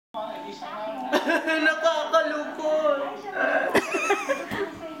Nakakalungkot.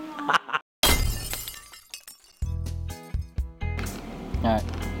 Alright.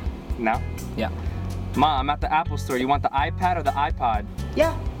 Now? Yeah. Mom, I'm at the Apple store. You want the iPad or the iPod?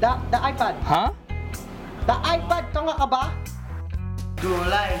 Yeah, the iPad. Huh? The iPad, tanga ka ba?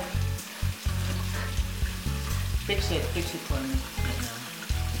 Gulay. Fix it for me.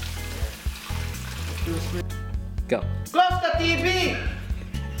 Go. Close the TV!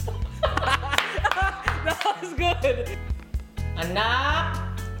 That was good. Anak!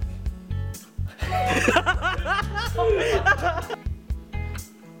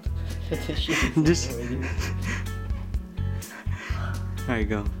 Just. There you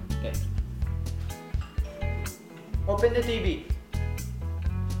go. Okay. Open the TV.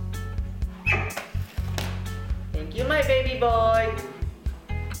 Thank you, my baby boy.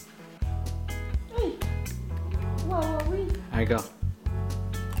 Hey. Wow, wait. There you go.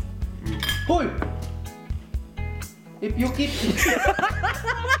 Hoy! If you keep if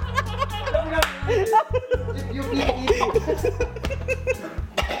you keep eating.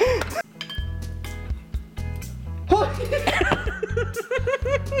 Hoy!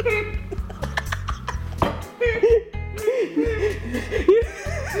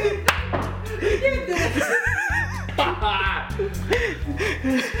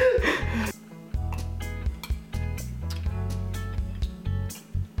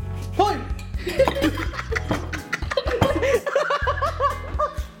 Hoy!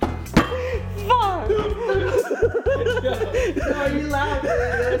 Why are you laughing?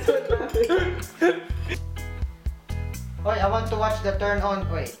 That's what happened. Hoy, I want to watch the turn on.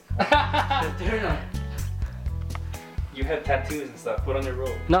 Wait. Turn on. You have tattoos and stuff. Put on your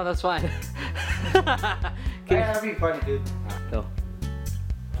robe. No, that's fine. That'd be funny, dude. Go.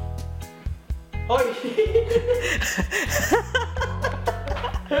 Hoy!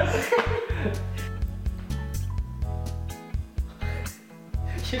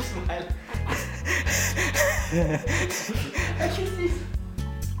 You smile. I should see.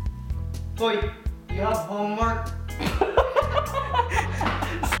 Hoy, you have homework.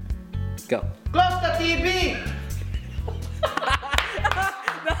 Go. Close the TV!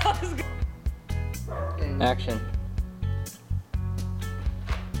 That was good. Action.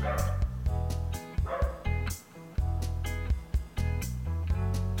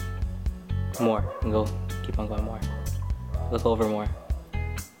 More. Go. Keep on going more. Look over more.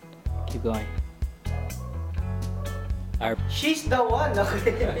 Keep going. She's the one,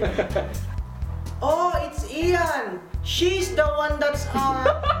 okay? Oh, it's Ian! She's the one that's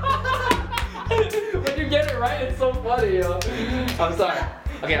When you get it right, it's so funny, yo. I'm sorry.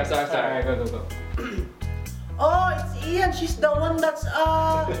 Okay, I'm sorry. Alright, go. Oh, it's Ian! She's the one that's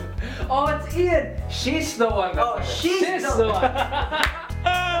Oh, it's Ian. She's the one. Oh, she's the one.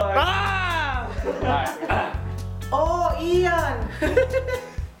 Ah! Alright. Oh, Ian!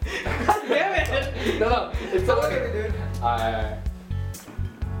 God damn it! No, it's okay, dude. Alright.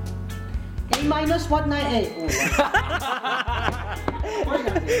 A minus what 9A?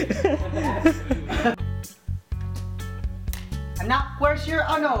 Anak, where's your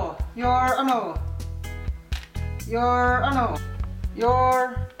ano? Your ano? Your ano?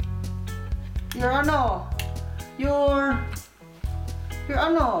 Your ano? Your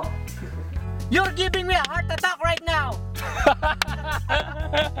ano? You're giving me a heart attack right now!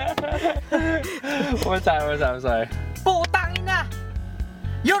 One time, I'm sorry. Putang ina!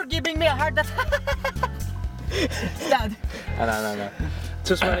 You're giving me a heart attack! Dad. No.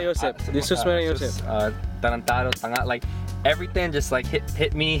 Susmana Yosef. This Susmana Yosef. Tarantado, tanga, like everything just like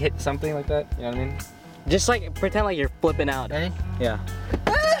hit me, hit something like that. You know what I mean? Just like pretend like you're flipping out. Ready? Yeah.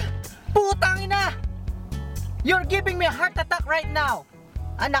 Putang ina! You're giving me a heart attack right now!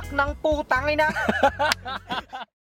 Anak ng putang ina!